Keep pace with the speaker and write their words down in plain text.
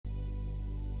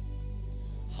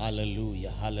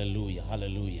Hallelujah, hallelujah,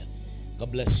 hallelujah.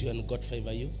 God bless you and God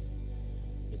favor you.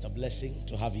 It's a blessing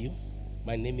to have you.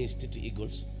 My name is Titi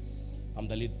Eagles. I'm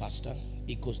the lead pastor,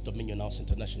 Eagles Dominion House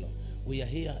International. We are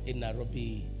here in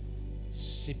Nairobi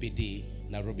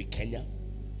CBD, Nairobi, Kenya.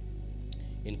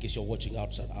 In case you're watching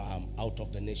outside, out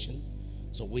of the nation.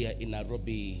 So we are in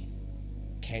Nairobi,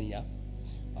 Kenya.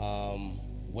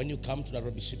 When you come to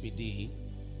Nairobi CBD,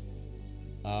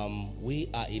 we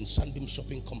are in Sunbeam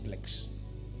Shopping Complex.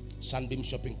 Sunbeam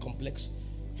Shopping Complex,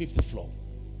 5th floor.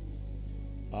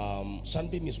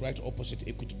 Sunbeam is right opposite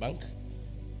Equity Bank,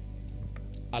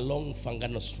 along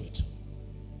Mfangano Street.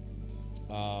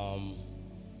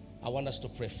 I want us to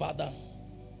pray. Father,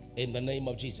 in the name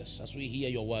of Jesus, as we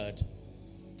hear your word,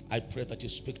 I pray that you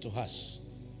speak to us.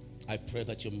 I pray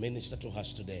that you minister to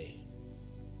us today.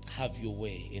 Have your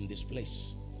way in this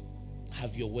place.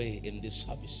 Have your way in this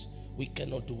service. We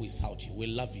cannot do without you. We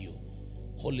love you.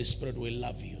 Holy Spirit, we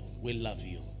love you. We love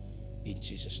you. In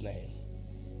Jesus' name.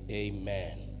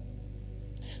 Amen.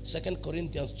 2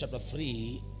 Corinthians chapter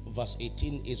 3 verse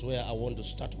 18 is where I want to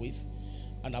start with.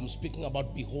 And I'm speaking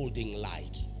about beholding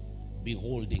light.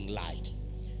 Beholding light.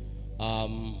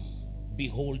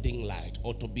 Beholding light,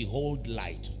 or to behold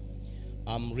light.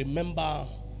 Remember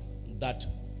that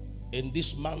in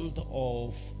this month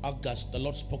of August, the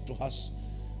Lord spoke to us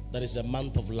that is a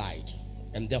month of light,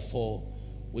 and therefore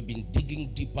we've been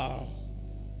digging deeper.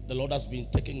 The Lord has been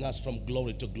taking us from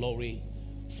glory to glory,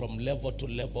 from level to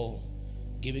level,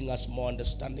 giving us more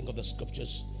understanding of the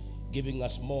scriptures, giving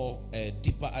us more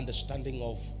deeper understanding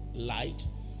of light.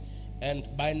 And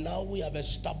by now we have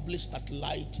established that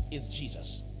light is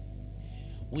Jesus.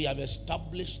 We have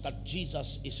established that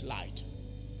Jesus is light,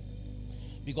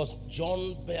 because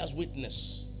John bears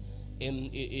witness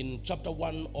in chapter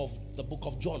 1 of the book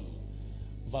of John,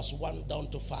 verse 1 down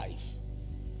to 5,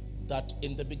 that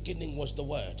in the beginning was the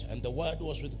Word, and the Word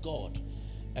was with God,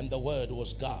 and the Word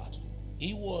was God.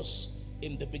 He was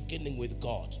in the beginning with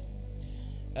God,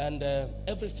 and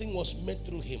everything was made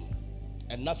through him,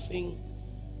 and nothing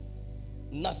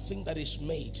that is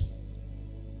made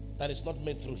that is not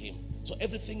made through him. So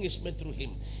everything is made through him.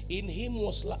 In him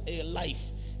was a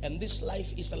life, and this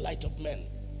life is the light of men.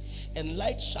 And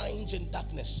light shines in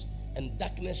darkness, and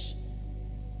darkness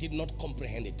did not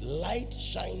comprehend it. Light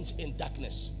shines in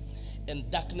darkness, and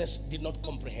darkness did not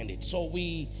comprehend it. So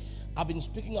we have been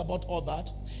speaking about all that,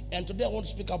 and today I want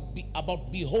to speak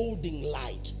about beholding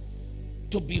light.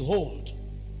 To behold.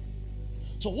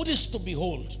 So what is to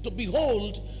behold? To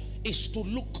behold is to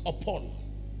look upon.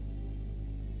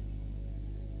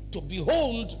 To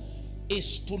behold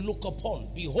is to look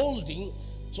upon. Beholding,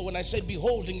 so when I say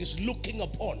beholding, is looking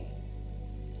upon.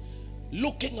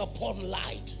 Looking upon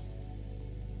light.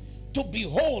 To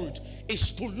behold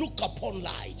is to look upon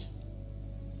light.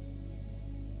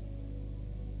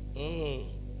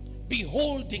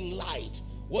 Beholding light.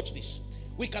 Watch this.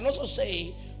 We can also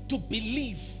say to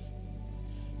believe,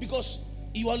 because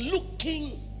you are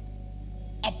looking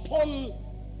upon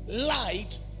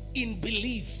light in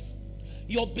belief.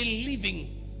 You're believing.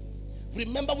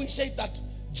 Remember, we said that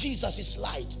Jesus is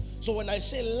light. So when I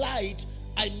say light,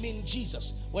 I mean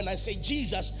Jesus. When I say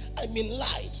Jesus, I mean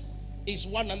light. It's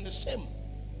one and the same.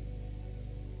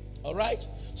 All right?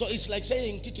 So it's like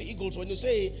saying Titi Eagles. When you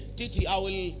say Titi, I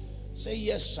will say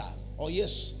yes, sir, or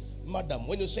yes, madam.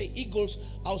 When you say Eagles,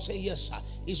 I'll say yes, sir.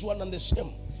 It's one and the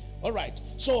same. All right?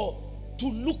 So to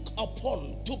look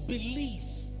upon, to believe,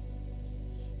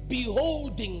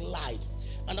 beholding light.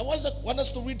 And I want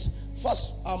us to read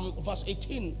first verse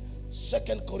 18,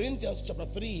 2 Corinthians chapter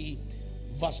 3,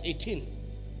 verse 18.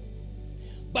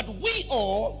 But we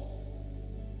all,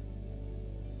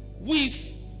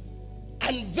 with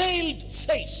unveiled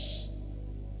face,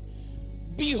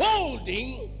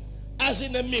 beholding as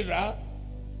in a mirror,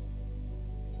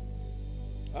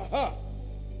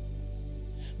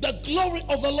 the glory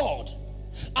of the Lord,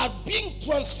 are being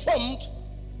transformed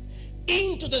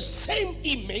into the same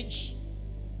image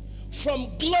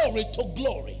from glory to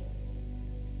glory.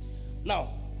 Now,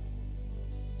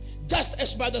 just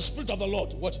as by the Spirit of the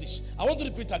Lord, watch this. I want to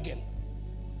repeat again.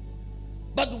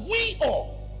 But we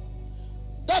all,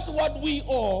 that word we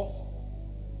all,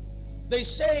 they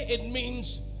say it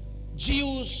means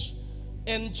Jews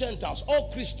and Gentiles, all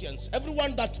Christians,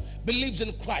 everyone that believes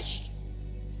in Christ.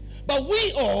 But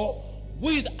we all,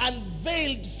 with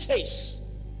unveiled face,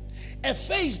 a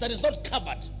face that is not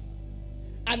covered,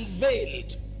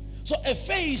 unveiled. So a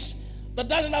face that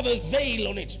doesn't have a veil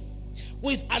on it,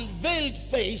 with unveiled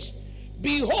face,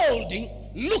 beholding,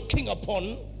 looking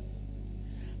upon,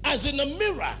 as in a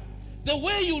mirror, the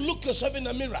way you look yourself in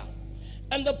a mirror,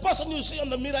 and the person you see on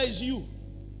the mirror is you.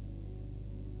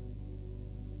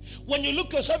 When you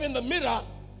look yourself in the mirror,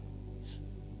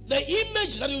 the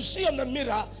image that you see on the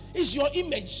mirror is your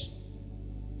image.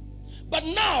 But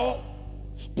now,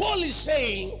 Paul is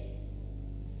saying,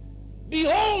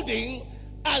 beholding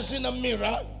as in a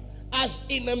mirror,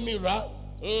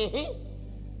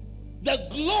 the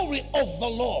glory of the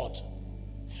Lord.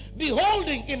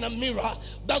 Beholding in a mirror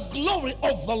the glory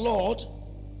of the Lord,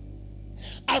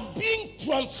 are being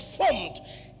transformed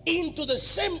into the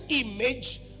same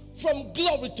image from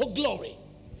glory to glory.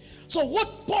 So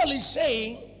what Paul is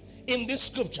saying in this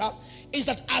scripture is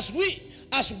that as we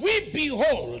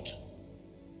behold,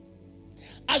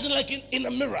 as in like in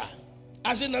a mirror,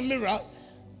 as in a mirror,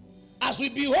 as we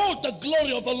behold the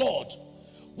glory of the Lord,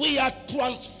 we are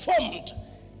transformed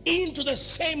into the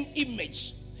same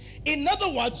image. In other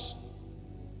words,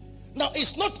 now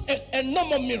it's not a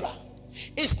normal mirror.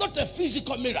 It's not a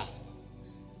physical mirror.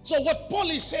 So what Paul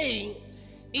is saying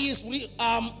is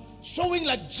showing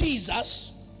like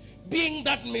Jesus being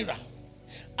that mirror.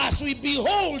 As we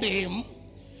behold him,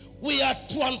 we are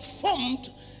transformed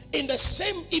in the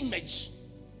same image,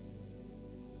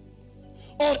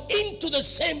 or into the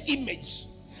same image.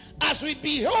 As we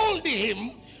behold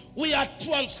him, we are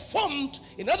transformed.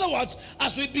 In other words,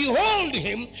 as we behold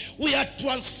him, we are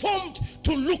transformed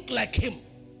to look like him.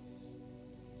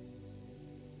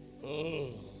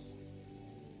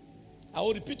 I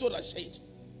will repeat what I said.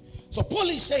 So Paul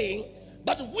is saying,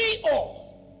 but we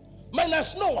all,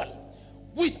 minus no one,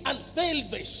 with unveiled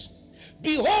face,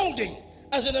 beholding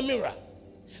as in a mirror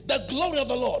the glory of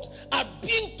the Lord, are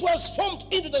being transformed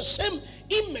into the same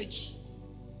image.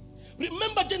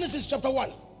 Remember Genesis chapter 1,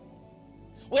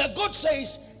 where God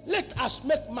says, let us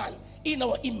make man in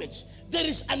our image. There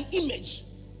is an image,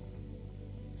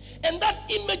 and that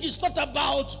image is not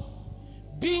about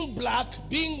being black,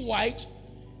 being white.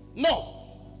 No,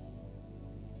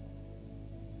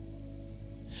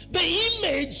 the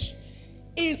image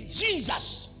is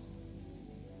Jesus.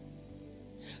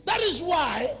 That is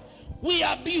why we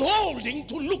are beholding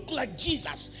to look like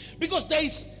Jesus, because it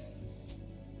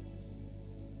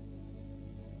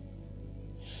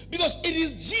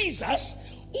is Jesus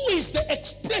who is the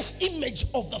express image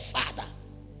of the Father.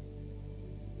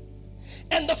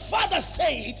 And the Father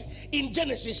said in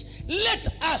Genesis, let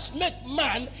us make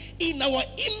man in our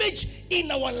image,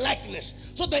 in our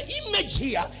likeness. So the image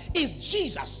here is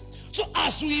Jesus. So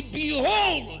as we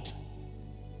behold,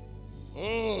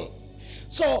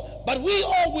 but we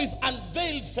all with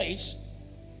unveiled face,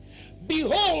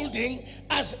 beholding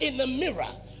as in a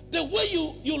mirror. The way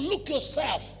you look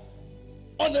yourself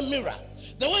on a mirror,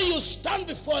 the way you stand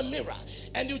before a mirror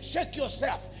and you check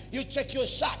yourself, you check your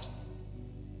shirt,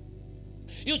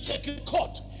 you check your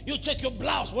coat, you check your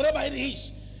blouse, whatever it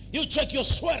is, you check your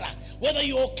sweater, whether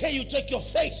you're okay, you check your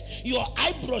face, your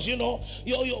eyebrows, you know,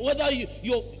 whether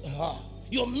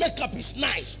your makeup is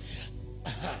nice.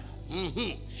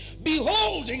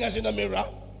 Beholding as in a mirror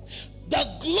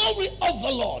the glory of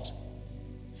the Lord.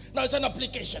 Now it's an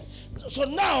application. So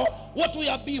now what we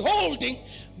are beholding,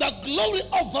 the glory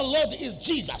of the Lord is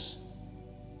Jesus.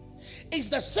 It's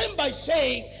the same by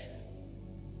saying,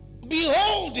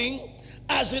 beholding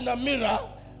as in a mirror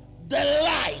the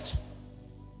light.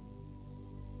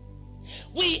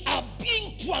 We are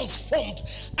being transformed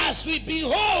as we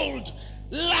behold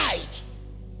light.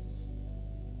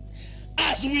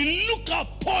 As we look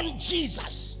upon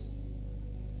Jesus,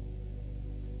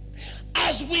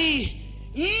 as we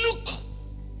look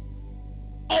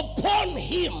upon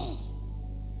him,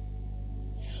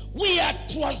 we are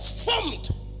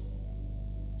transformed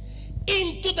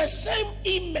into the same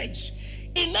image.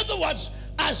 In other words,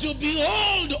 as you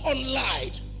behold on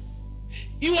light,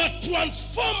 you are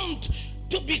transformed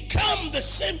to become the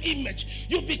same image.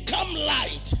 You become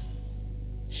light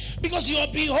because you are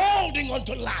beholding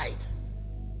unto light.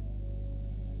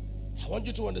 I want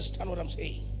you to understand what I'm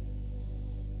saying.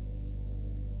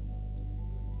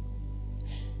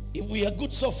 If we are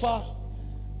good so far,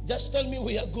 just tell me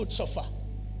we are good so far.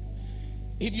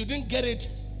 If you didn't get it,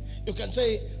 you can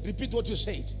say, repeat what you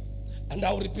said, and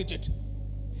I'll repeat it.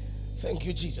 Thank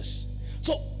you, Jesus.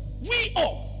 So we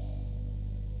all,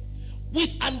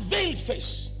 with unveiled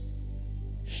face,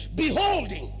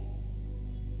 beholding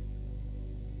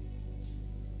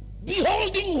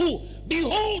who?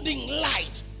 Beholding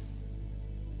light.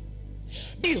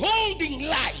 Beholding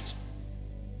light.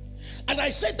 And I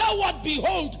said that word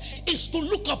behold is to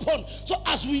look upon. So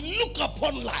as we look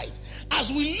upon light,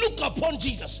 as we look upon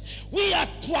Jesus, we are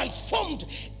transformed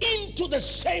into the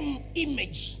same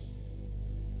image.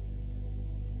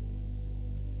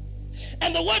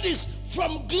 And the word is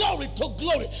from glory to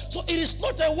glory. So it is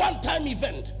not a one-time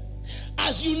event.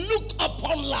 As you look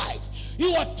upon light,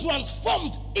 You are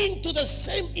transformed into the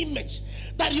same image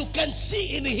that you can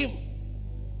see in him.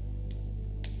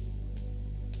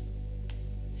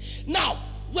 Now,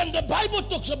 when the Bible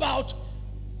talks about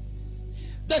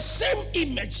the same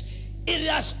image, it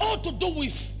has all to do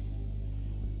with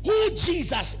who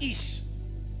Jesus is,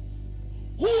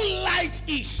 who light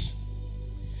is.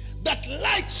 That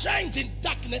light shines in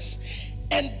darkness,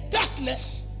 and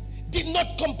darkness did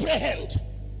not comprehend.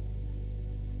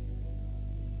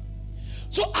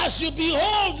 So as you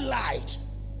behold light,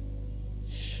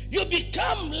 you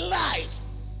become light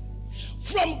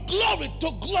from glory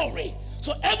to glory.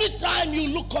 So every time you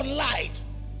look on light,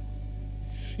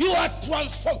 you are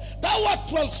transformed. That word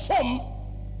transform,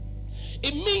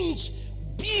 it means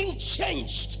being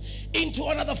changed into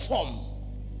another form.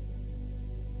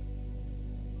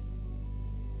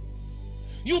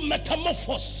 You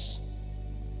metamorphose.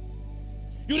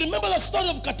 You remember the story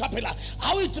of caterpillar,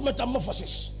 how it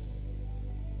metamorphoses.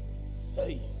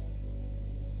 Hey.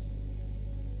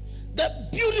 The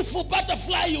beautiful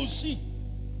butterfly you see,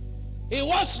 it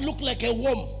once looked like a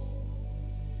worm.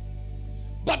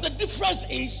 But the difference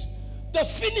is the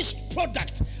finished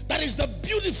product, that is the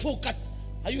beautiful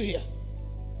are you here?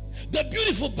 The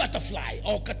beautiful butterfly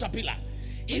or caterpillar,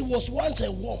 it was once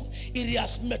a worm. It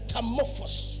has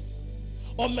metamorphosed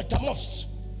or metamorphosed.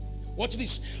 Watch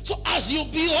this. So as you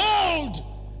behold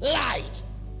light,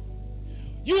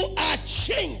 you are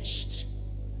changed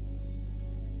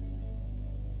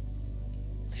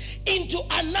into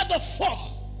another form.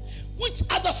 Which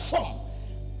other form?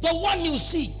 The one you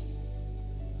see.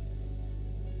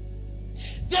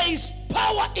 There is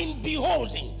power in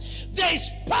beholding. There is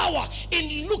power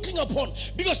in looking upon.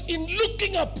 Because in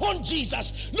looking upon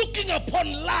Jesus, looking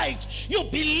upon light, you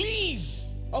believe.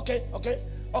 Okay.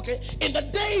 In the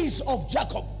days of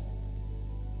Jacob,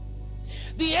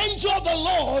 the angel of the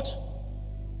Lord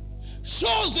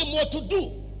shows him what to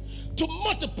do to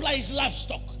multiply his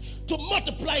livestock, to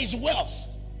multiply his wealth.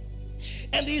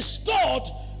 And he's told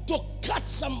to cut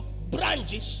some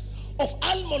branches of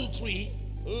almond tree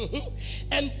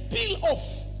and peel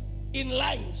off in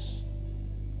lines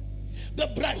the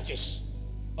branches.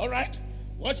 All right,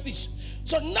 watch this.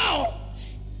 So now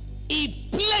he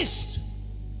placed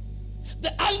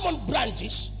the almond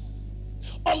branches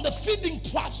on the feeding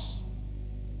troughs,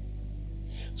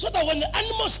 so that when the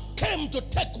animals came to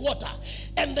take water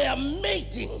and they are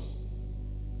mating,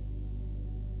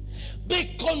 they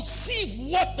conceive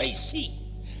what they see.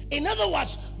 In other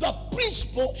words, the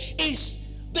principle is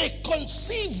they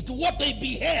conceived what they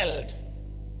beheld.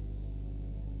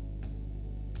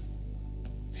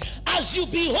 As you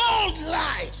behold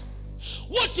light,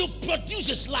 what you produce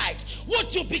is light.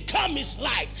 What you become is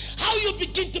light. How you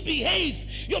begin to behave,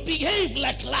 you behave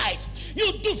like light.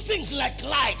 You do things like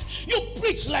light. You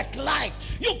preach like light.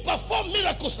 You perform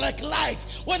miracles like light.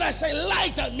 When I say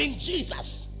light, I mean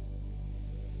Jesus.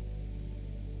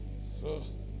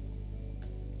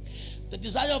 The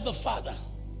desire of the Father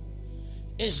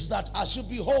is that as you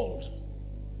behold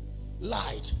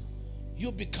light,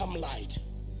 you become light.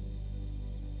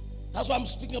 That's why I'm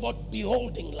speaking about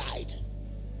beholding light.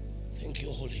 Thank you,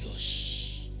 Holy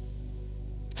Ghost.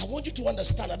 I want you to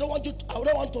understand. I don't want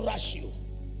to rush you.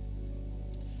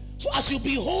 So as you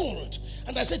behold,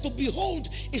 and I said to behold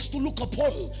is to look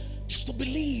upon, is to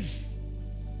believe.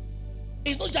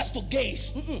 It's not just to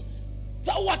gaze.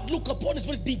 That word look upon is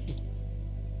very deep.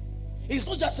 It's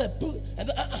not just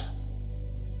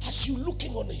as you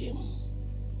looking on him,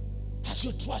 as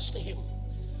you trust him,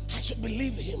 as you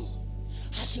believe him,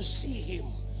 as you see him,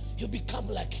 you become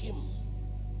like him.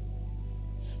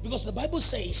 Because the Bible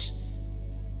says,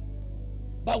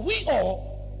 but we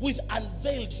all with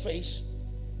unveiled face,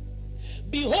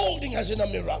 beholding as in a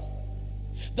mirror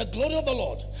the glory of the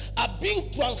Lord, are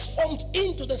being transformed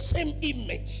into the same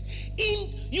image.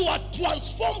 You are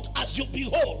transformed as you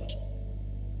behold.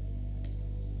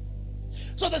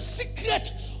 So the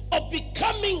secret of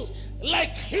becoming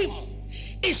like him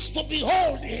is to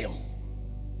behold him.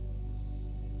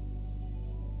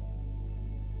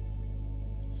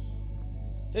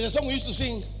 There's a song we used to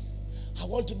sing, I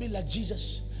want to be like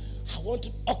Jesus.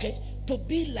 To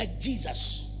be like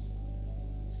Jesus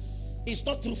is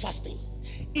not through fasting.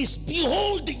 It's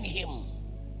beholding him.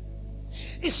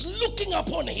 It's looking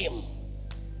upon him.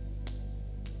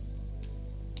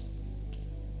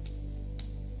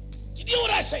 Did you hear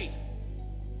what I said?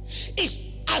 It's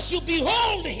as you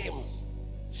behold him,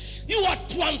 you are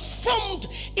transformed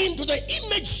into the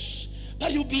image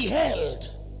that you beheld.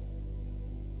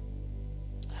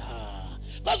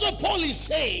 That's what Paul is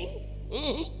saying.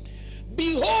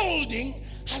 Beholding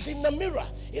as in the mirror.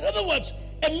 In other words,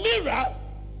 a mirror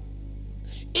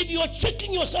If you're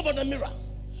checking yourself in the mirror,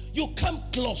 you come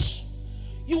close.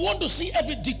 You want to see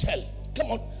every detail.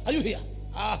 Come on, are you here?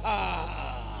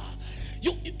 Aha.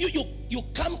 You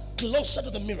come closer to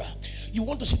the mirror. You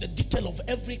want to see the detail of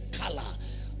every color.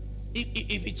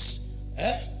 If it's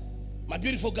my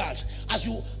beautiful girls, as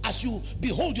you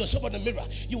behold yourself in the mirror,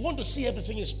 you want to see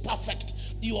everything is perfect.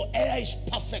 Your hair is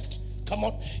perfect. Come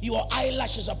on, your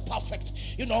eyelashes are perfect.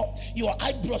 You know, your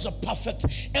eyebrows are perfect.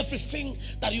 Everything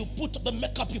that you put, the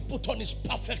makeup you put on is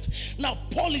perfect. Now,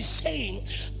 Paul is saying,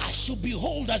 as you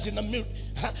behold as in a mirror,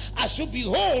 as you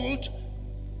behold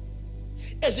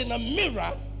as in a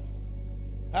mirror,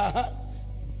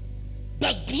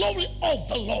 the glory of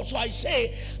the Lord. So I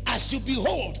say, as you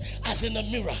behold as in a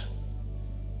mirror,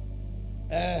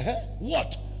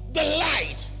 what? The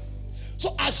light.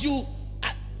 So as you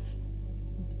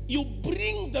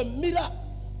bring the mirror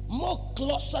more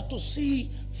closer to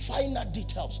see finer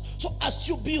details. So as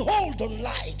you behold on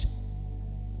light,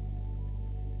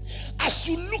 as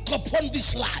you look upon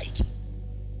this light,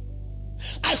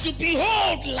 as you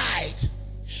behold light,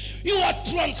 you are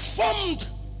transformed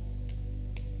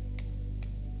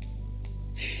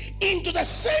into the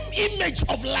same image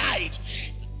of light.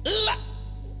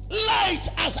 Light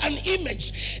as an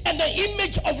image, and the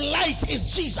image of light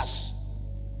is Jesus,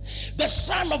 the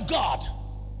Son of God.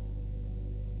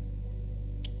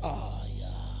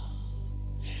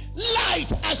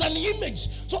 Light as an image.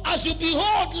 So as you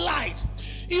behold light,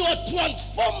 you are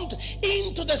transformed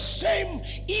into the same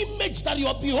image that you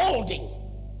are beholding.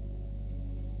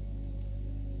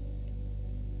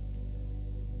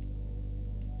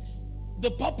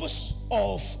 The purpose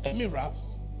of a mirror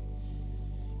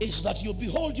is that you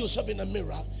behold yourself in a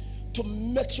mirror to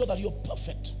make sure that you're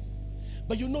perfect.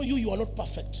 But you know you are not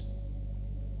perfect.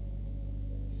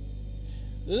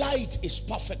 Light is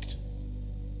perfect.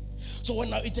 So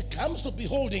when now it comes to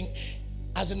beholding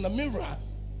as in a mirror,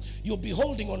 you're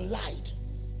beholding on light.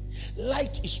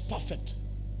 Light is perfect.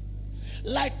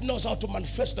 Light knows how to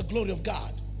manifest the glory of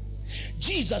God.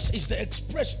 Jesus is the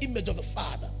express image of the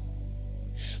Father.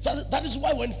 So that is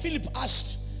why when Philip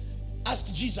asked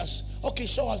Jesus, okay,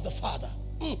 show us the Father.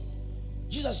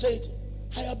 Jesus said,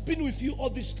 I have been with you all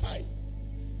this time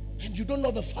and you don't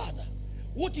know the Father.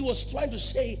 What he was trying to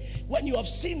say, when you have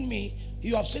seen me,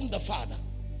 you have seen the Father.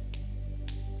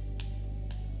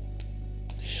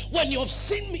 When you have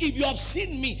seen me, if you have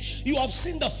seen me, you have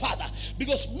seen the Father.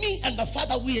 Because me and the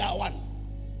Father, we are one.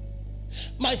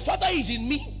 My Father is in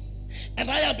me and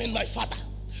I am in my Father.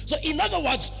 So in other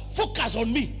words, focus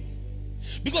on me.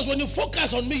 Because when you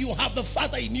focus on me, you have the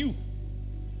Father in you.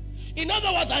 In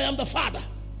other words, I am the Father.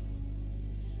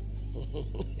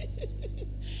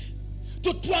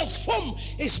 To transform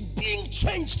is being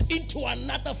changed into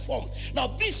another form. Now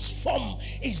this form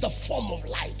is the form of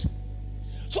light.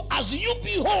 So as you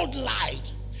behold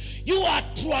light, you are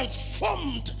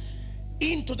transformed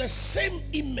into the same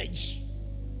image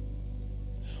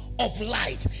of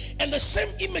light. And the same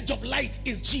image of light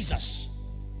is Jesus.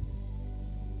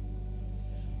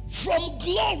 From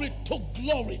glory to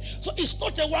glory. So it's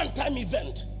not a one-time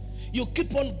event. You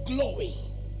keep on glowing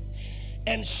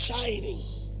and shining.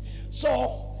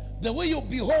 So the way you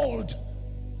behold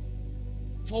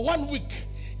for 1 week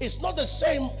is not the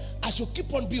same as you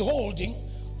keep on beholding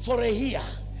for a year.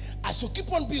 As you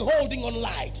keep on beholding on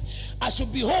light, as you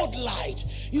behold light,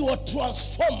 you are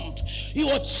transformed, you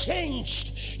are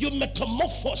changed, you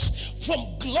metamorphose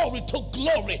from glory to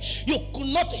glory. You could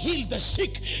not heal the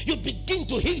sick, you begin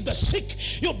to heal the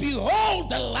sick. You behold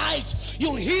the light,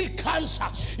 you heal cancer.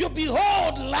 You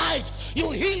behold light, you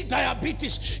heal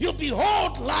diabetes. You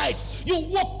behold light, you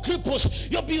walk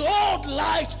cripples. You behold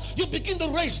light, you begin to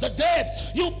raise the dead.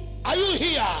 Are you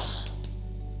here?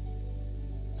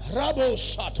 Rabo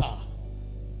Shata.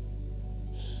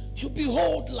 You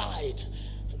behold light.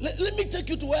 Let me take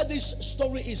you to where this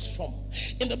story is from.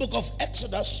 In the book of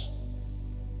Exodus,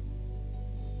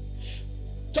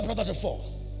 chapter 34.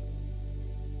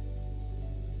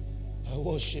 I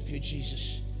worship you,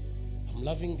 Jesus. I'm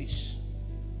loving this.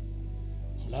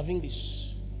 I'm loving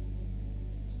this.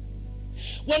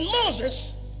 When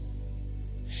Moses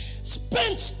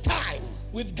spent time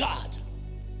with God,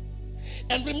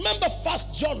 and remember 1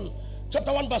 John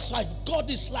chapter 1 verse 5, God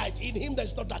is light, in him there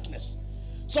is no darkness.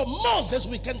 So Moses,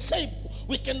 we can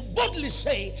boldly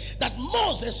say that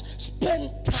Moses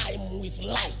spent time with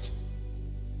light.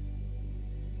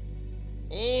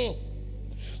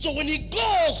 So when he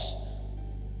goes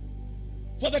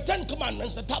for the 10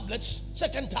 commandments, the tablets,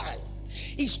 second time,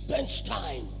 he spends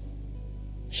time.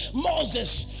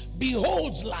 Moses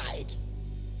beholds light.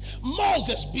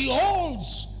 Moses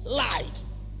beholds light.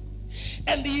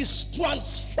 And he is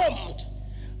transformed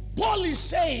Paul is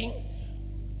saying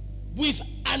with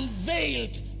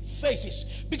unveiled faces,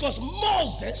 because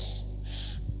Moses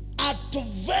had to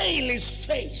veil his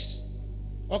face.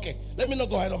 Okay, let me not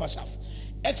go ahead of myself.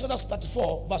 Exodus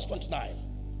 34 verse 29.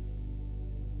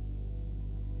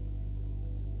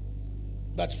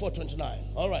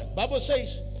 34:29. All right, Bible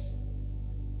says,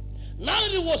 now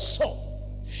it was so,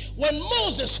 when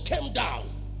Moses came down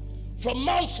from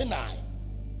Mount Sinai,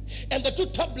 and the 2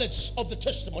 tablets of the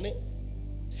testimony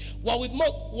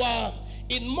were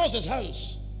in Moses'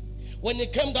 hands when he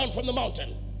came down from the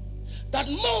mountain, that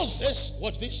Moses,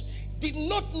 watch this, did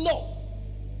not know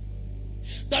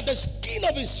that the skin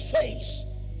of his face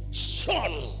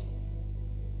shone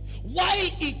while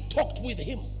he talked with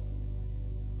him.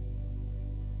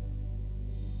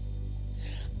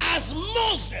 As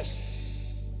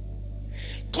Moses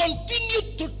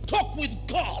continued to talk with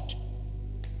God,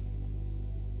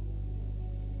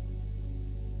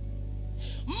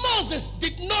 Moses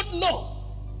did not know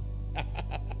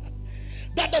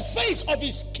that the face of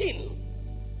his skin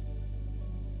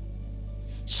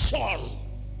shone.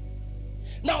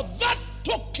 Now that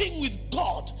talking with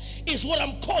God is what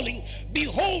I'm calling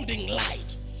beholding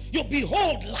light. You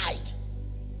behold light.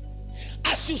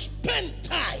 As you spend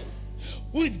time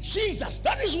with Jesus,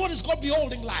 that is what is called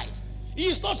beholding light. He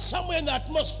is not somewhere in the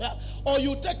atmosphere, or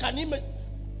you take an image.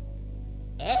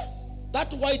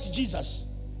 That white Jesus,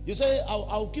 you say,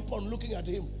 I'll keep on looking at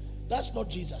him. That's not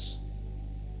Jesus.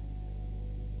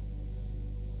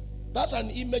 That's an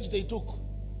image they took.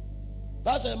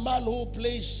 That's a man who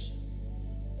plays.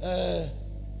 Have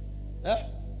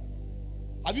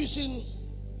you seen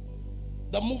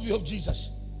the movie of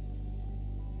Jesus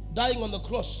dying on the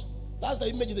cross? That's the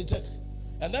image they take.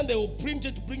 And then they will print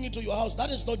it, bring it to your house.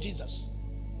 That is not Jesus.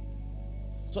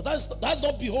 So that's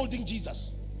not beholding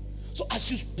Jesus. So as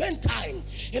you spend time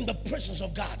in the presence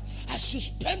of God, as you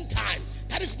spend time,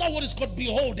 that is not what is called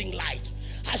beholding light.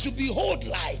 As you behold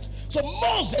light. So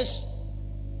Moses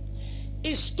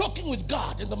is talking with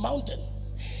God in the mountain,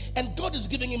 and God is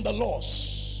giving him the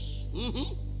laws.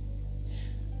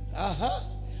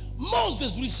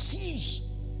 Moses receives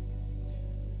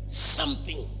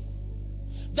something.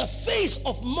 The face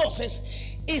of Moses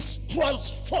is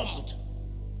transformed.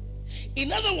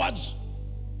 In other words,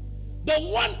 the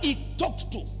one he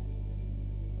talked to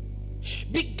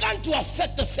began to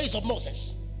affect the face of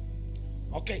Moses.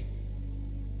 Okay.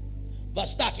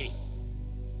 Verse 30.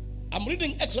 I'm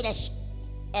reading Exodus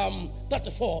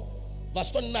 34,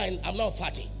 verse 29. I'm now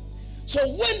 30. So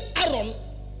when Aaron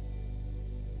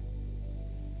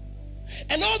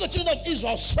and all the children of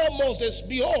Israel saw Moses,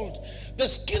 behold, the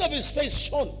skin of his face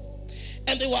shone,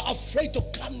 and they were afraid to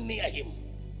come near him.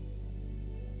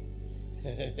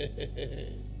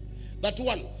 That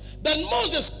one. Then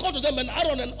Moses called to them, and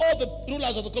Aaron and all the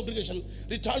rulers of the congregation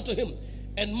returned to him,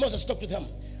 and Moses talked with them.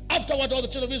 Afterward, all the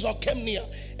children of Israel came near,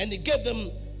 and he gave them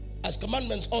as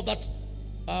commandments all that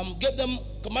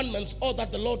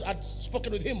the Lord had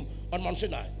spoken with him on Mount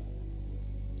Sinai.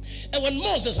 And when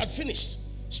Moses had finished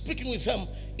speaking with them,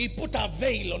 he put a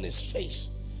veil on his face.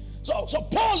 So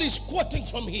Paul is quoting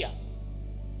from here,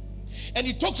 and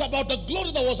he talks about the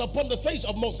glory that was upon the face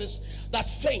of Moses that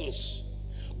faints.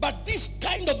 But this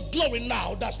kind of glory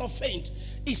now does not faint.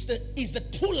 Is the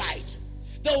true light,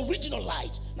 the original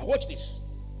light. Now watch this.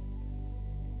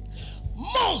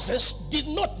 Moses did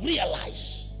not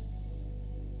realize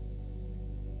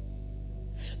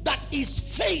that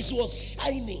his face was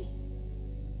shining.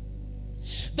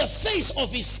 The face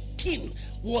of his skin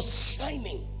was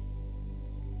shining.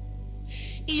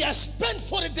 He has spent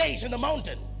 40 days in the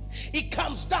mountain. He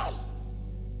comes down.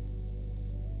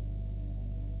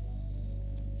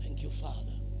 Thank you,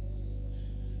 Father.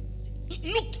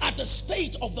 Look at the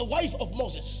state of the wife of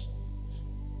Moses.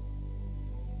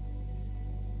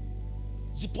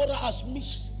 Zipporah has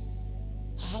missed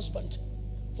her husband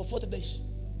for 40 days.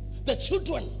 The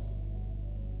children,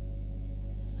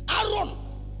 Aaron,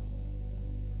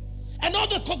 and all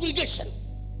the congregation,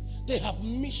 they have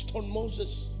missed on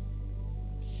Moses.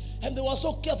 And they were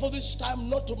so careful this time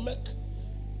not to make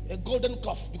a golden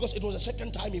calf, because it was the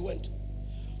second time he went.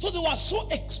 So they were so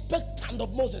expectant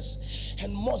of Moses.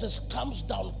 And Moses comes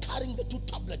down carrying the 2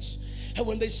 tablets. And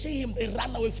when they see him, they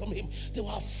ran away from him. They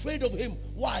were afraid of him.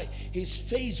 Why? His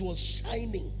face was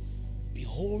shining,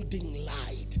 beholding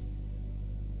light.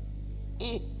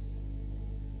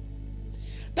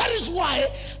 That is why,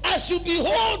 as you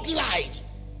behold light,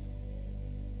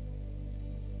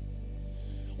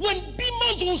 when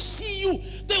demons will see you,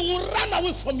 they will run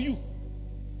away from you.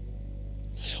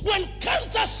 When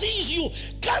cancer sees you,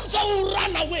 cancer will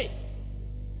run away.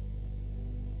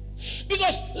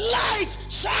 Because light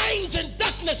shines in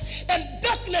darkness, and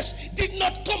darkness did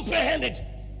not comprehend it.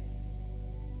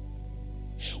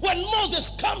 When Moses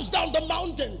comes down the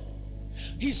mountain,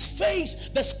 his face,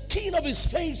 the skin of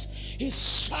his face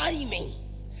is shining.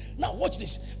 Now watch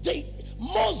this.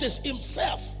 Moses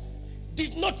himself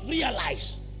did not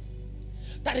realize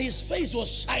that his face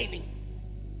was shining.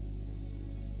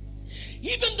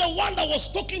 Even the one that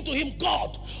was talking to him,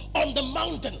 God, on the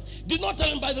mountain, did not tell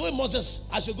him, by the way, Moses,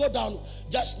 as you go down,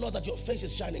 just know that your face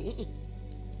is shining.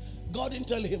 God didn't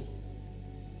tell him.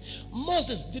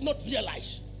 Moses did not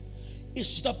realize.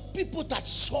 It's the people that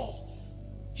saw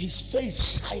his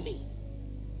face shining,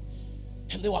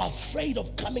 and they were afraid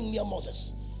of coming near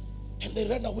Moses, and they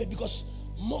ran away because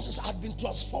Moses had been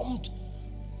transformed,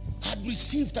 had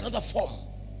received another form.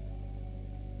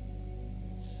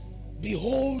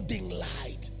 Beholding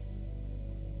light.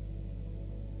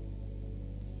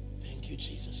 Thank you,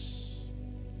 Jesus.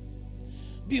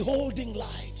 Beholding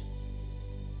light.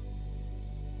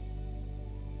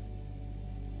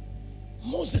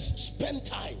 Moses spent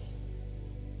time,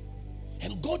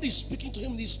 and God is speaking to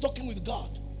him. He's talking with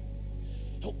God,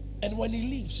 and when he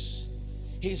leaves,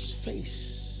 his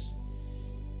face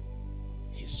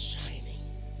is shining.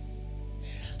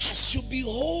 As you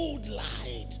behold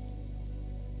light,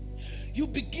 you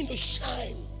begin to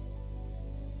shine.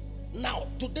 Now,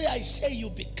 today I say you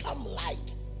become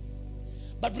light.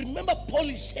 But remember, Paul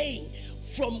is saying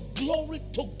from glory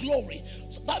to glory.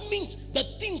 So that means the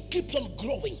thing keeps on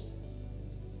growing.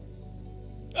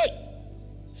 Hey,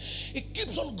 it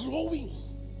keeps on growing.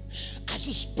 As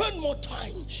you spend more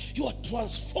time, you are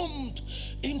transformed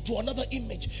into another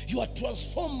image. You are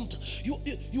transformed.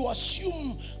 You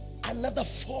assume another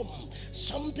form.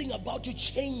 Something about you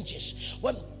changes.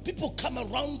 When people come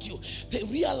around you, they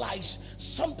realize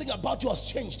something about you has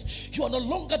changed. You are no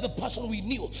longer the person we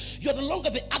knew. You are no longer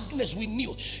the Agnes we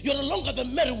knew. You are no longer the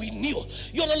Mary we knew.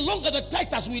 You are no longer the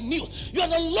Titus we knew. You are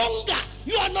no longer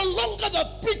the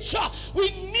preacher we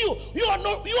knew. You are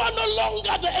no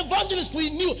longer the evangelist we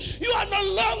knew. You are no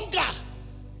longer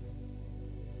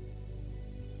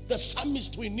the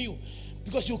psalmist we knew,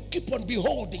 because you keep on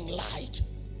beholding light.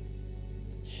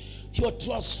 You are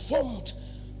transformed.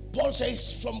 Paul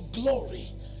says from glory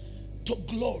to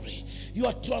glory. You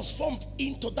are transformed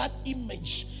into that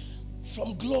image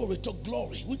from glory to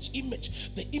glory. Which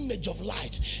image? The image of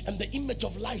light. And the image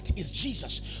of light is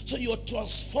Jesus. So you are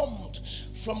transformed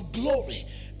from glory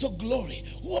to glory.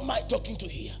 Who am I talking to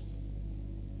here?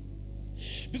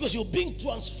 Because you're being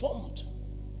transformed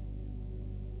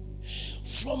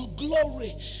from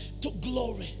glory to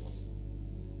glory.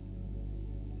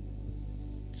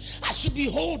 As you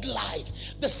behold light,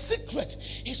 the secret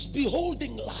is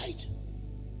beholding light.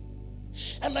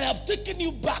 And I have taken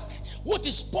you back. What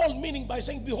is Paul meaning by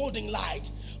saying beholding light?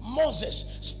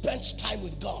 Moses spends time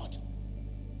with God.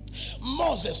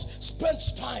 Moses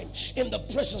spends time in the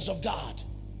presence of God.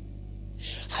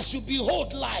 As you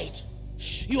behold light,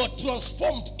 you are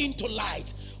transformed into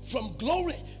light from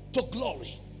glory to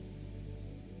glory.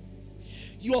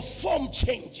 Your form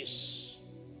changes.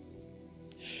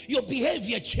 Your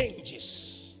behavior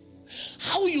changes.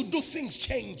 How you do things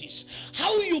changes.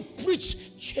 How you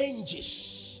preach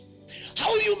changes.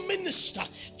 How you minister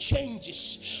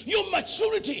changes. Your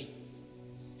maturity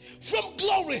from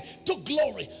glory to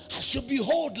glory as you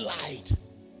behold light.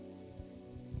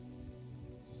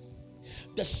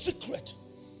 The secret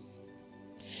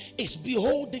is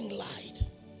beholding light.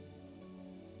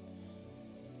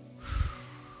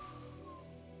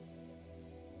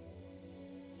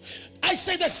 I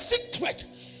say the secret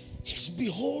is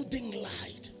beholding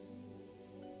light.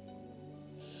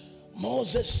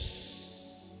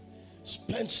 Moses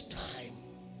spends time,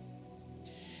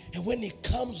 and when he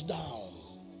comes down,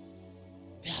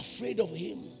 they're afraid of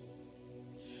him.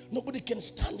 Nobody can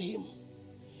stand him.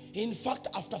 In fact,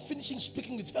 after finishing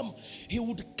speaking with him, he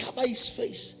would cover his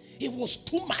face. It was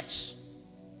too much.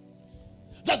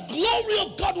 The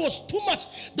glory of God was too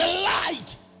much. The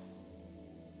light.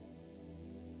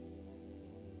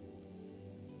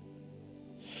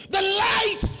 The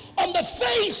light on the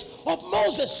face of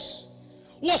Moses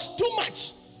was too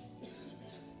much.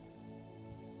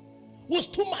 Was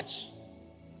too much.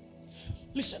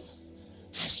 Listen,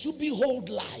 as you behold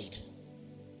light,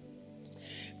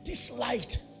 this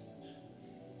light,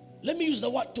 let me use the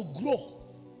word to grow.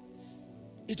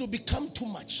 It will become too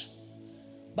much.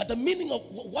 But the meaning of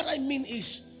what I mean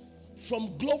is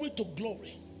from glory to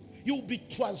glory, you will be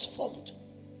transformed.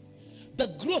 The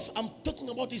growth I'm talking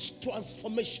about is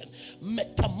transformation,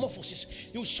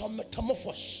 metamorphosis. You shall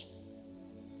metamorphose.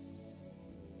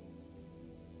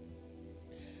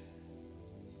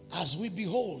 As we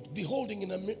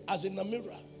beholding as in a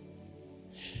mirror,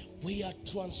 we are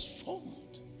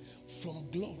transformed from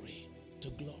glory to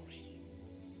glory.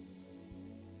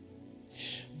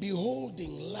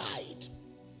 Beholding light.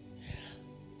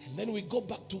 And then we go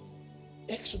back to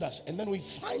Exodus, and then we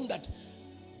find that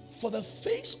for the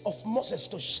face of Moses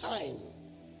to shine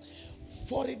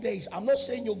 40 days. I'm not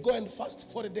saying you go and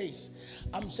fast 40 days.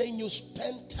 I'm saying you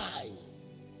spend time.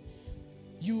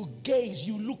 You gaze,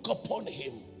 you look upon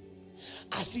him.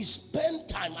 As he spent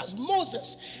time, as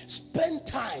Moses spent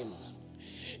time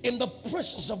in the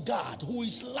presence of God, who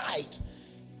is light,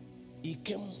 he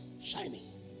came shining.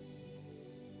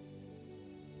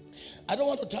 I don't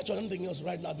want to touch on anything else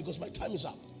right now because my time is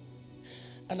up.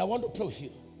 And I want to pray with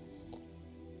you.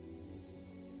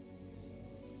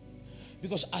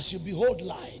 Because as you behold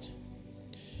light,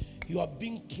 you are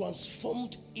being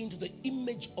transformed into the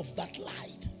image of that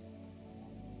light.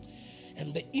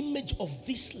 And the image of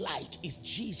this light is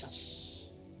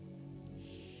Jesus.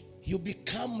 You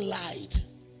become light.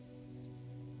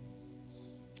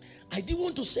 I didn't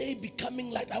want to say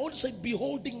becoming light. I want to say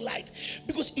beholding light.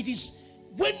 Because it is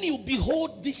when you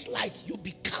behold this light, you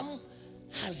become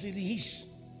as it is.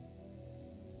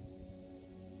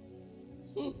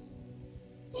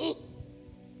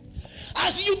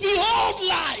 As you behold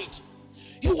light,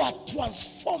 you are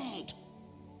transformed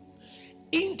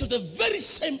into the very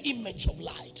same image of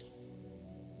light.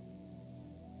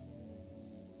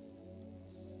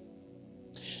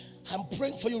 I'm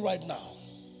praying for you right now.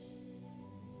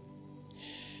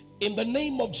 In the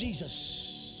name of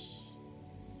Jesus,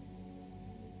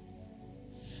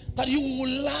 that you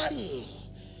will learn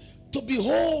to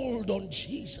behold on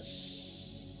Jesus,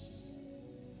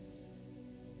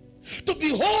 to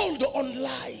behold on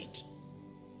light.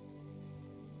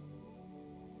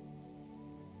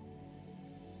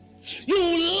 You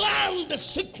will learn the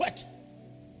secret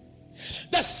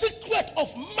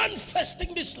of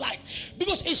manifesting this light,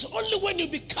 because it's only when you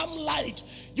become light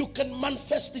you can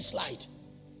manifest this light.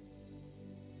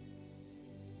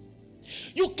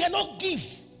 You cannot give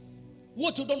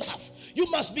what you don't have. You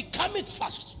must become it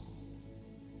first,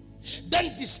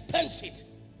 then dispense it.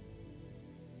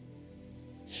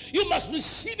 You must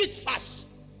receive it first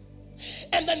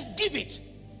and then give it.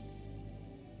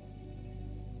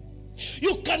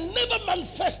 You can never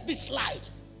manifest this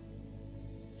light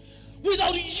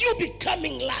without you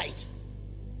becoming light.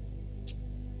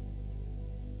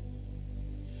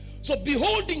 So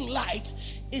beholding light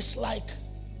is like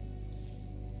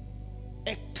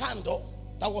a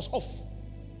candle that was off,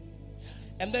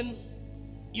 and then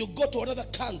you go to another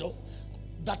candle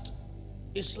that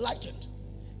is lightened,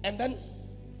 and then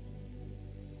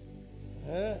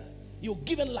you're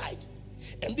given light,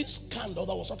 and this candle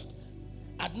that was not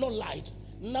had no light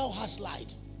now has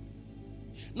light.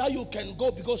 Now you can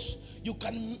go, because you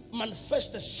can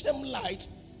manifest the same light.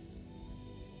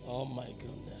 Oh my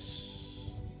goodness.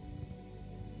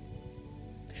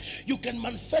 You can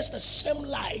manifest the same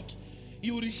light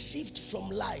you received from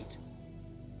light.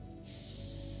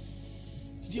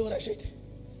 Did you hear what I said?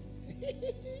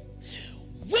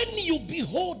 When you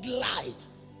behold light,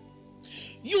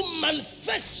 you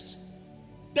manifest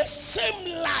the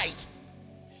same light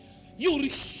you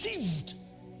received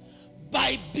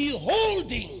by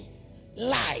beholding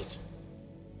light.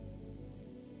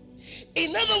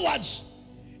 In other words,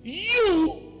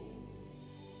 you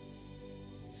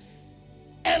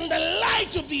and the light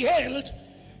you beheld,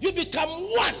 you become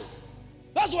one.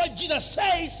 That's why Jesus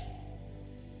says,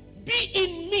 be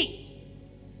in me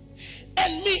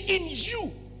and me in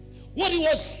you. What he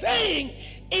was saying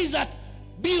is that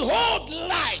behold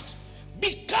light,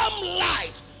 become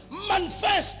light,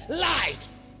 manifest light.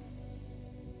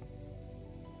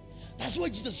 That's what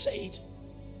Jesus said.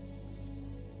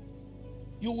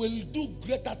 You will do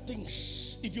greater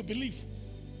things if you believe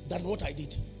than what I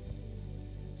did.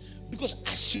 Because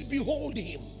as you behold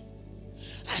him,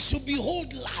 as you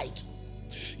behold light,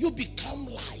 you become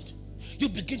light. You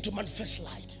begin to manifest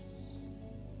light.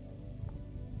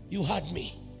 You heard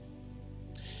me.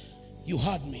 You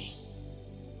heard me.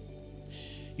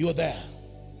 You're there.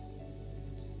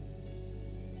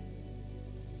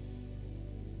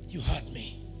 You heard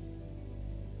me.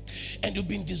 And you've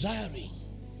been desiring.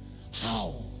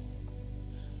 How?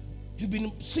 You've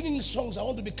been singing songs. I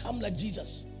want to become like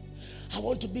Jesus. I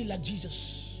want to be like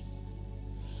Jesus.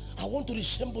 I want to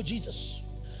resemble Jesus.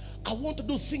 I want to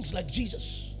do things like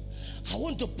Jesus. I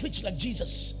want to preach like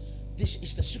Jesus. This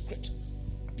is the secret.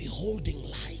 Beholding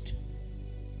light.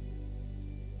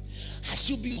 As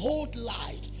you behold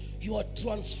light, you are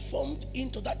transformed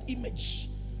into that image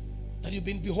that you've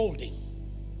been beholding.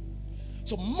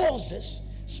 So Moses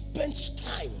spends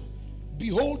time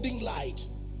beholding light.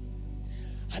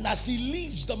 And as he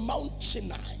leaves the Mount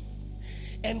Sinai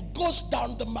and goes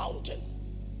down the mountain,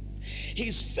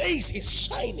 his face is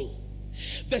shining.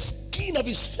 The skin of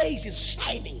his face is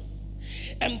shining.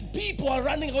 And people are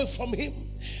running away from him,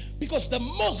 because the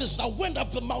Moses that went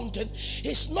up the mountain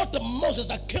is not the Moses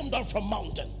that came down from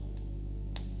mountain.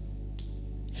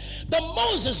 The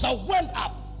Moses that went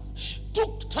up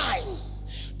took time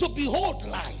to behold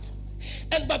light.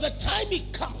 And by the time he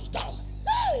comes down,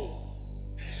 hey,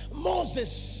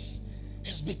 Moses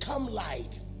has become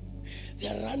light. They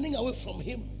are running away from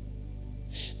him.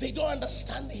 They don't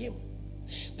understand him.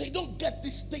 They don't get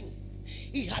this thing.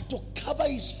 He had to cover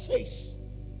his face.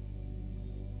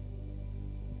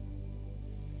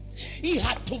 He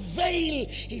had to veil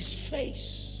his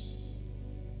face.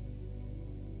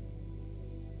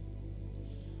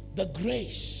 The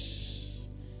grace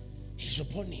is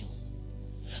upon you.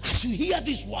 As you hear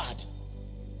this word,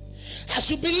 as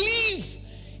you believe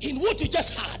in what you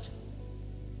just heard,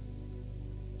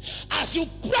 as you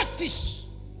practice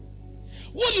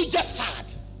what you just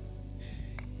heard,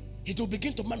 it will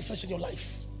begin to manifest in your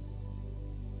life.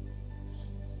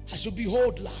 As you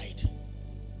behold light,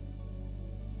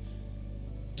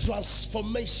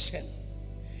 transformation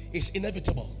is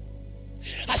inevitable.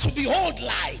 As you behold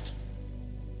light,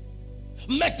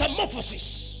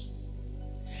 metamorphosis,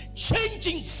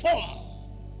 changing form.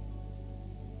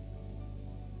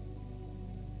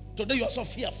 Today you are so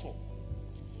fearful.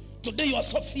 Today you are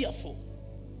so fearful.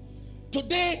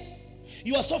 Today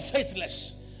you are so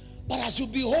faithless. But as you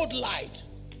behold light,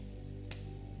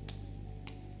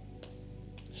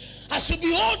 as you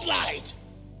behold light,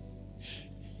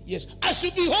 yes, as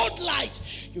you behold light,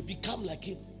 you become like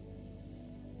him.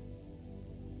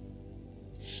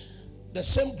 The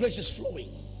same grace is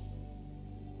flowing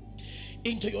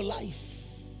into your life.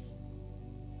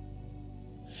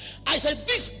 I said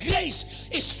this grace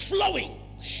is flowing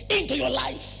into your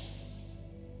life.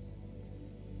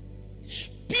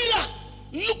 Peter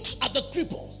looks at the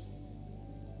cripple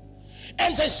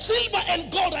and says, silver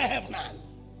and gold I have none,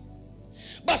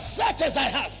 but such as I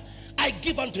have, I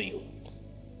give unto you.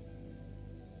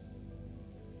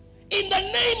 In the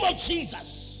name of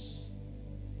Jesus,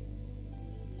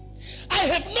 I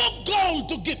have no gold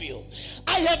to give you.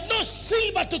 I have no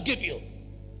silver to give you,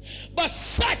 but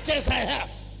such as I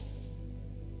have.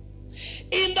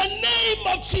 In the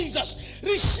name of Jesus,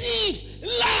 receive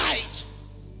light.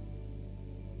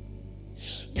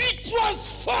 Be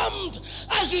transformed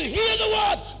as you hear the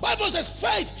word. Bible says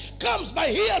faith comes by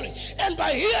hearing, and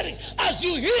by hearing. As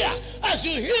you hear,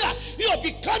 you are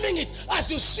becoming it. As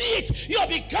you see it, you are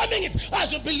becoming it.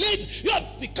 As you believe, you are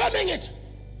becoming it.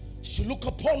 As you look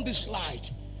upon this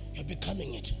light, you're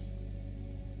becoming it.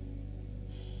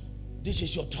 This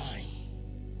is your time.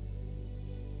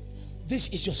 This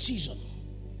is your season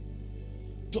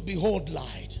to behold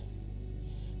light.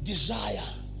 Desire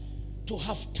to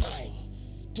have time,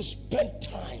 to spend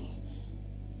time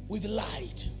with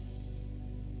light.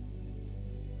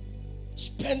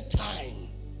 Spend time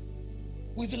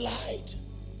with light.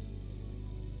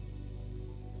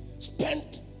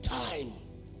 Spend time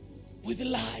with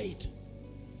light.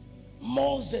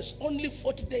 Moses, only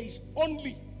 40 days,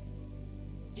 only.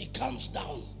 He comes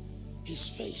down, his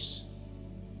face.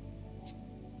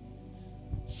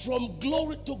 From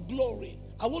glory to glory.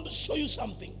 I want to show you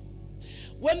something.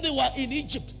 When they were in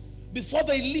Egypt, before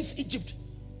they leave Egypt,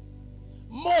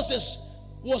 Moses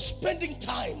was spending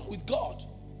time with God.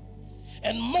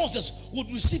 And Moses would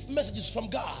receive messages from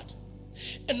God.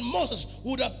 And Moses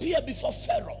would appear before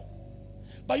Pharaoh.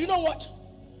 But you know what?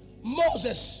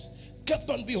 Moses kept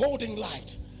on beholding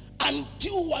light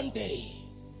until one day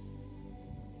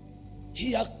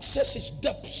he accesses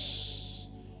depths.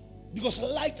 Because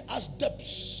light has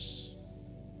depths.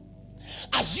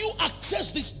 As you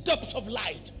access this depth of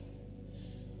light,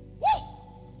 woo,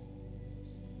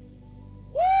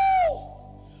 woo,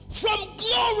 from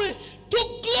glory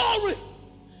to glory,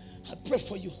 I pray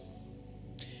for you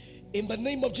in the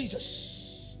name of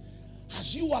Jesus.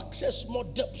 As you access more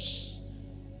depths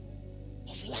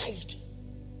of light,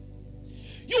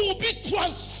 you will be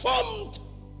transformed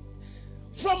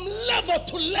from level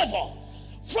to level,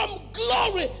 from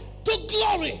glory to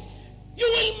glory. You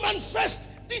will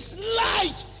manifest this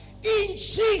light in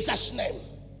Jesus' name.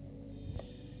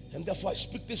 And therefore I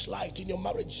speak this light in your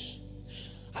marriage.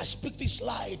 I speak this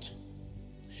light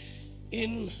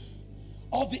in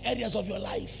all the areas of your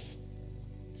life.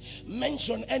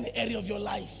 Mention any area of your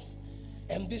life,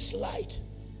 and this light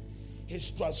is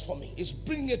transforming. It's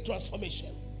bringing a transformation.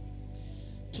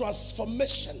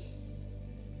 Transformation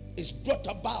is brought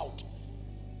about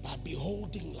by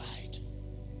beholding light.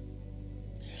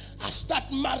 as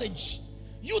that marriage,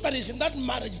 you that is in that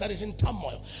marriage that is in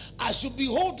turmoil, as you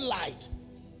behold light,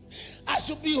 as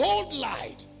you behold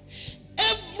light,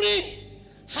 every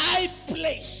high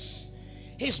place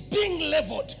is being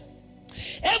leveled.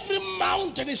 Every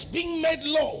mountain is being made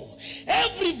low.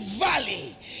 Every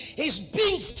valley is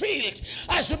being filled.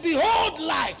 As you behold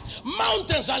light,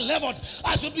 mountains are leveled.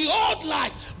 As you behold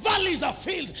light, valleys are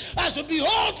filled. As you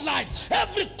behold light,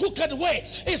 every crooked way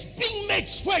is being made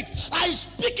straight. I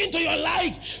speak into your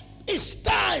life. It's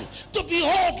time to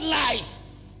behold life.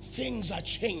 Things are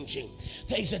changing.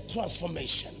 There is a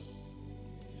transformation.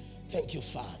 Thank you,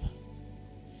 Father.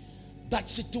 That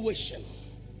situation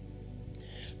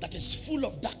that is full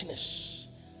of darkness,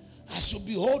 as you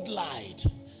behold light,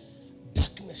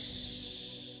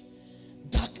 darkness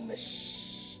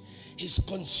is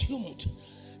consumed.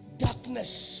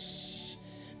 Darkness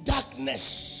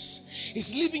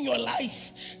is leaving your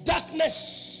life.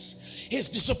 Darkness is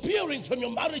disappearing from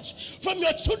your marriage, from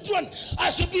your children,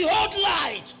 as you behold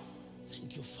light.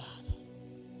 Thank you, Father.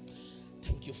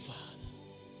 Thank you, Father.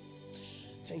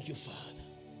 Thank you, Father.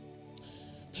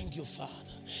 Thank you,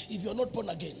 Father. If you're not born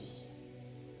again,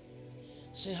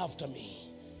 say after me.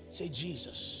 Say,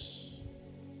 Jesus,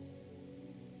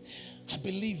 I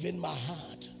believe in my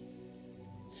heart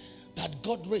that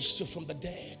God raised you from the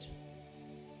dead.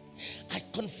 I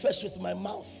confess with my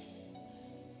mouth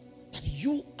that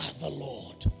you are the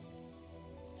Lord.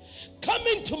 Come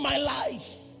into my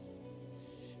life.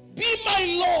 Be my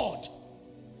Lord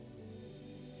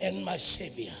and my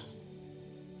Savior.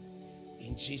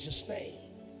 In Jesus' name.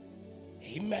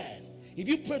 Amen. If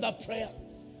you pray that prayer,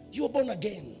 you are born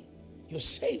again. You're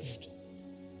saved.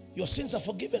 Your sins are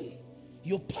forgiven.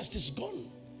 Your past is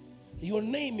gone. Your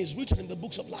name is written in the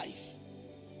books of life.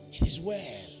 It is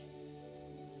well.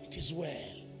 It is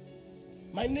well.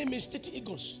 My name is Titi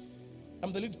Eagles.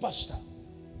 I'm the lead pastor.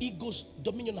 Eagles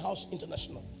Dominion House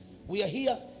International. We are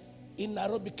here in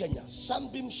Nairobi, Kenya.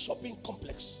 Sunbeam Shopping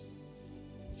Complex.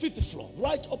 5th floor,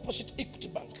 right opposite Equity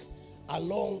Bank,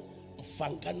 along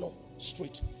Mfangano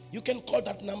Street. You can call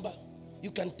that number.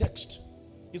 You can text.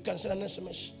 You can send an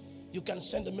SMS. You can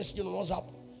send a message on WhatsApp.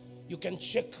 You can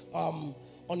check on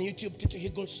YouTube, Titi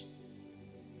Eagles.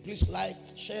 Please like,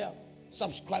 share,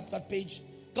 subscribe to that page.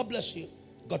 God bless you.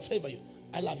 God favor you.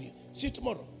 I love you. See you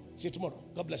tomorrow. See you tomorrow.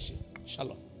 God bless you.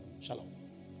 Shalom. Shalom.